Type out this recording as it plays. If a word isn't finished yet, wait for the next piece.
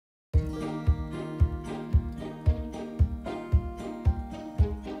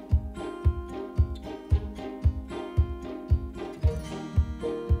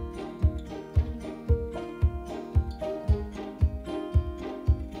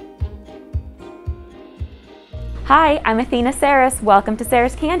Hi, I'm Athena Saris. Welcome to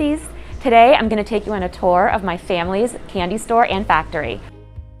Saris Candies. Today I'm going to take you on a tour of my family's candy store and factory.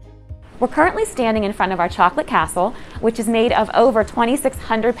 We're currently standing in front of our chocolate castle, which is made of over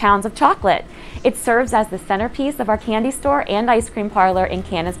 2,600 pounds of chocolate. It serves as the centerpiece of our candy store and ice cream parlor in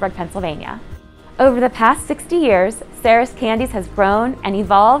Canonsburg, Pennsylvania. Over the past 60 years, Saris Candies has grown and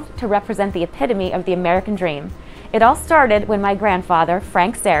evolved to represent the epitome of the American dream. It all started when my grandfather,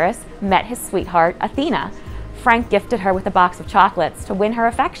 Frank Saris, met his sweetheart, Athena. Frank gifted her with a box of chocolates to win her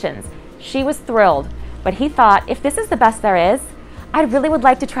affections. She was thrilled, but he thought, if this is the best there is, I really would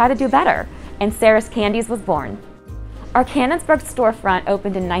like to try to do better, and Saris Candies was born. Our Canonsburg storefront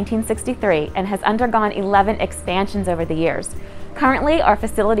opened in 1963 and has undergone 11 expansions over the years. Currently, our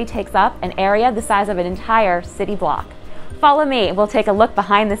facility takes up an area the size of an entire city block. Follow me, we'll take a look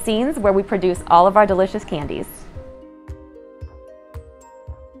behind the scenes where we produce all of our delicious candies.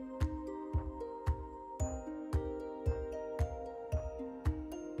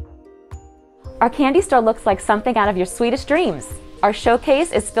 Our candy store looks like something out of your sweetest dreams. Our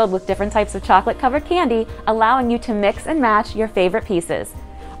showcase is filled with different types of chocolate-covered candy, allowing you to mix and match your favorite pieces.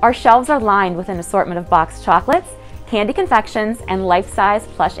 Our shelves are lined with an assortment of boxed chocolates, candy confections, and life-size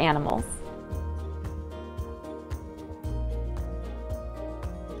plush animals.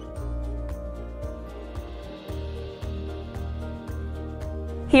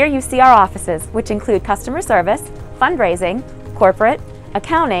 Here you see our offices, which include customer service, fundraising, corporate,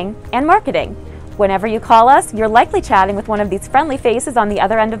 accounting, and marketing. Whenever you call us, you're likely chatting with one of these friendly faces on the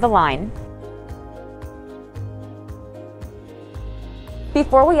other end of the line.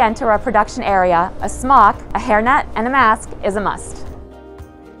 Before we enter our production area, a smock, a hairnet, and a mask is a must.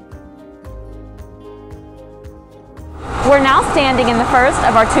 We're now standing in the first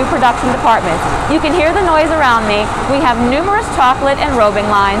of our two production departments. You can hear the noise around me. We have numerous chocolate and roving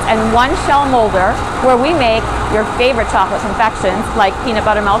lines and one shell molder where we make your favorite chocolate confections like peanut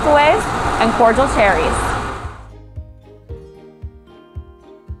butter meltaways and cordial cherries.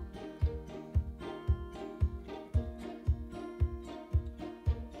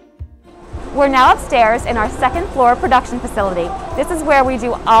 We're now upstairs in our second floor production facility. This is where we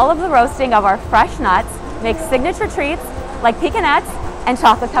do all of the roasting of our fresh nuts, make signature treats like pecannets and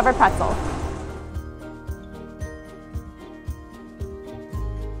chocolate-covered pretzels.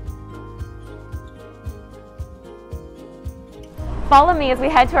 Follow me as we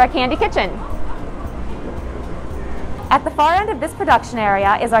head to our candy kitchen. At the far end of this production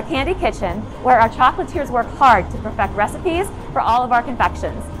area is our candy kitchen, where our chocolatiers work hard to perfect recipes for all of our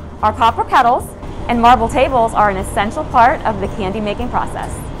confections. Our copper kettles and marble tables are an essential part of the candy making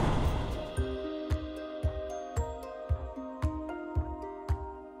process.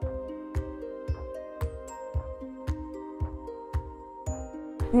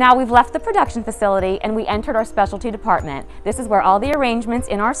 Now we've left the production facility and we entered our specialty department. This is where all the arrangements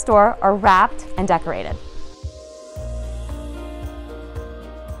in our store are wrapped and decorated.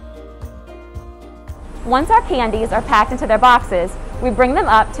 Once our candies are packed into their boxes, we bring them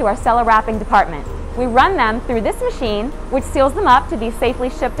up to our cellar wrapping department. We run them through this machine, which seals them up to be safely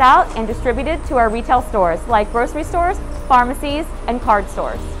shipped out and distributed to our retail stores, like grocery stores, pharmacies, and card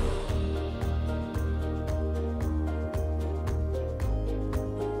stores.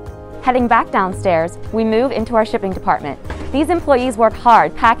 Heading back downstairs, we move into our shipping department. These employees work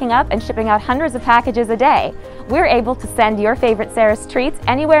hard, packing up and shipping out hundreds of packages a day. We're able to send your favorite Saris treats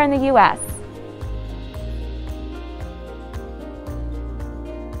anywhere in the U.S.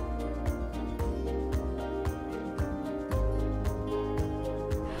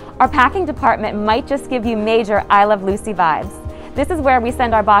 Our packing department might just give you major I Love Lucy vibes. This is where we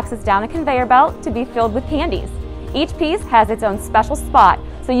send our boxes down a conveyor belt to be filled with candies. Each piece has its own special spot,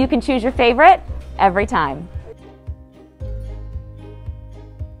 so you can choose your favorite every time.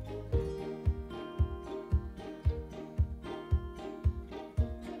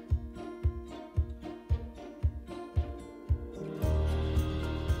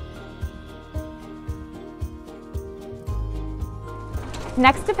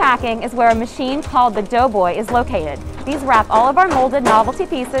 Next to packing is where a machine called the Doughboy is located. These wrap all of our molded novelty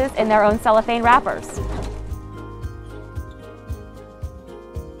pieces in their own cellophane wrappers.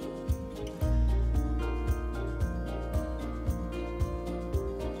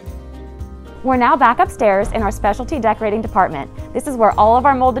 We're now back upstairs in our specialty decorating department. This is where all of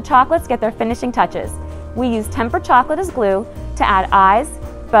our molded chocolates get their finishing touches. We use tempered chocolate as glue to add eyes,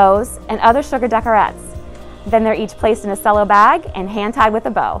 bows, and other sugar decorates. Then they're each placed in a cello bag and hand-tied with a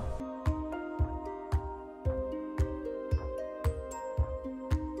bow.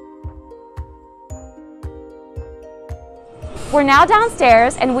 We're now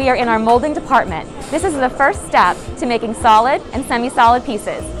downstairs and we are in our molding department. This is the first step to making solid and semi-solid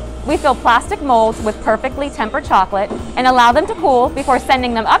pieces. We fill plastic molds with perfectly tempered chocolate and allow them to cool before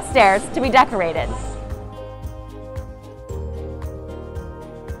sending them upstairs to be decorated.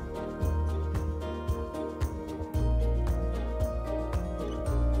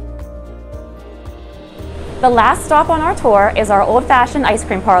 The last stop on our tour is our old-fashioned ice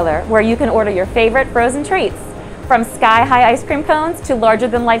cream parlor, where you can order your favorite frozen treats. From sky-high ice cream cones to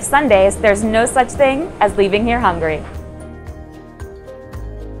larger-than-life sundaes, there's no such thing as leaving here hungry.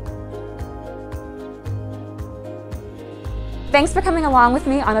 Thanks for coming along with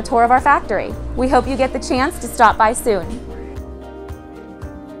me on a tour of our factory. We hope you get the chance to stop by soon.